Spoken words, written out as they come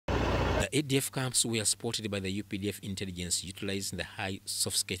ADF camps were spotted by the UPDF intelligence utilizing the high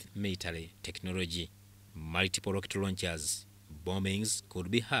sophisticated military technology. Multiple rocket launchers, bombings could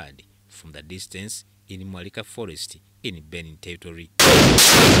be heard from the distance in Mwalika forest in Benin territory.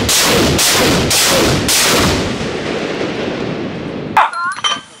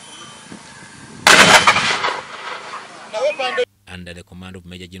 Under the command of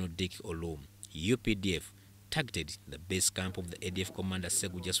Major General Dick Olum, UPDF targeted the base camp of the ADF commander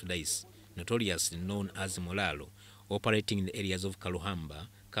Segujja, notoriously known as Mulalo, operating in the areas of Kaluhamba,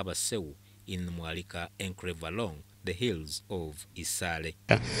 Kabaseu, in Mwalika enclave along the hills of Isale.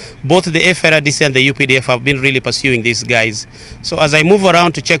 Both the FRDC and the UPDF have been really pursuing these guys. So as I move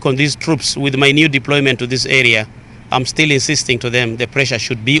around to check on these troops with my new deployment to this area, I'm still insisting to them the pressure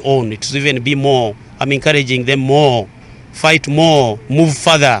should be on. It should even be more. I'm encouraging them more, fight more, move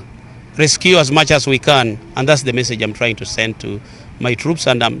further, rescue as much as we can. And that's the message I'm trying to send to my troops.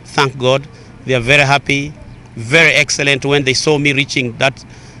 And thank God, they are very happy, very excellent when they saw me reaching that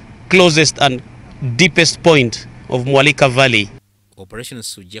closest and deepest point of Mwalika Valley. Operation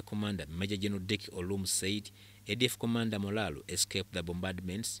Shujja commander Major General Dick Olum said ADF commander Mulalo escaped the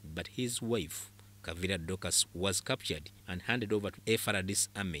bombardments, but his wife, Kavela Docus, was captured and handed over to FRDC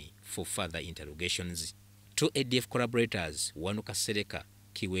army for further interrogations. Two ADF collaborators, Wanuka Sereka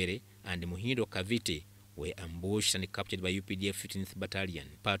Kiwere and Muhindo Kavite, were ambushed and captured by UPDF 15th Battalion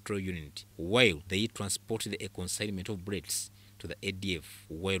Patrol Unit while they transported a consignment of bullets to the ADF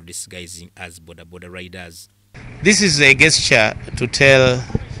while disguising as border riders. This is a gesture to tell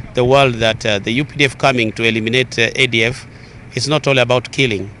the world that the UPDF coming to eliminate ADF is not all about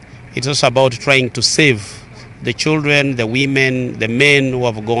killing. It's also about trying to save the children, the women, the men who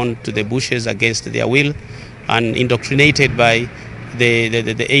have gone to the bushes against their will and indoctrinated by the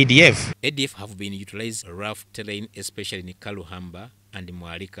ADF. ADF have been utilizing rough terrain, especially in Kaluhamba and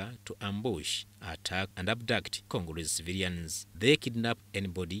Mwalika, to ambush, attack and abduct Congolese civilians. They kidnap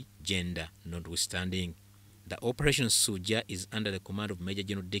anybody, gender notwithstanding. The Operation Shujja is under the command of Major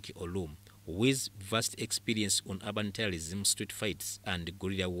General Dick Olum, with vast experience on urban terrorism, street fights and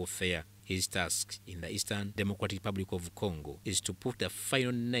guerrilla warfare. His task in the Eastern Democratic Republic of Congo is to put the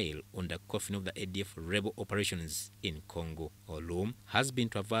final nail on the coffin of the ADF rebel operations in Congo. Olum has been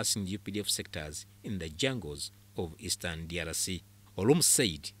traversing UPDF sectors in the jungles of Eastern DRC. Olum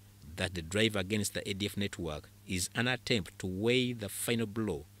said that the drive against the ADF network is an attempt to weigh the final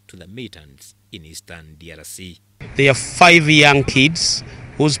blow to the militants in Eastern DRC. They are 5 young kids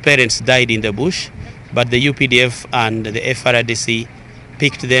whose parents died in the bush, but the UPDF and the FRDC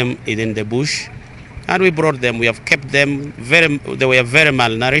picked them in the bush and we brought them. We have kept them they were very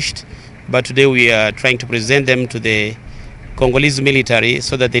malnourished, but today we are trying to present them to the Congolese military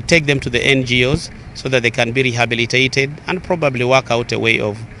so that they take them to the NGOs so that they can be rehabilitated and probably work out a way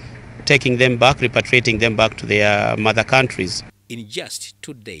of taking them back, repatriating them back to their mother countries. In just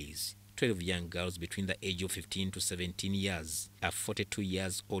 2 days, 12 young girls between the age of 15 to 17 years, a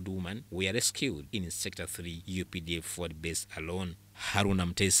 42-year-old woman, were rescued in Sector 3 UPDF forward base alone. Haruna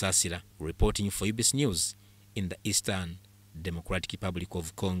Mtesasira reporting for UBS News in the Eastern Democratic Republic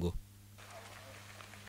of Congo.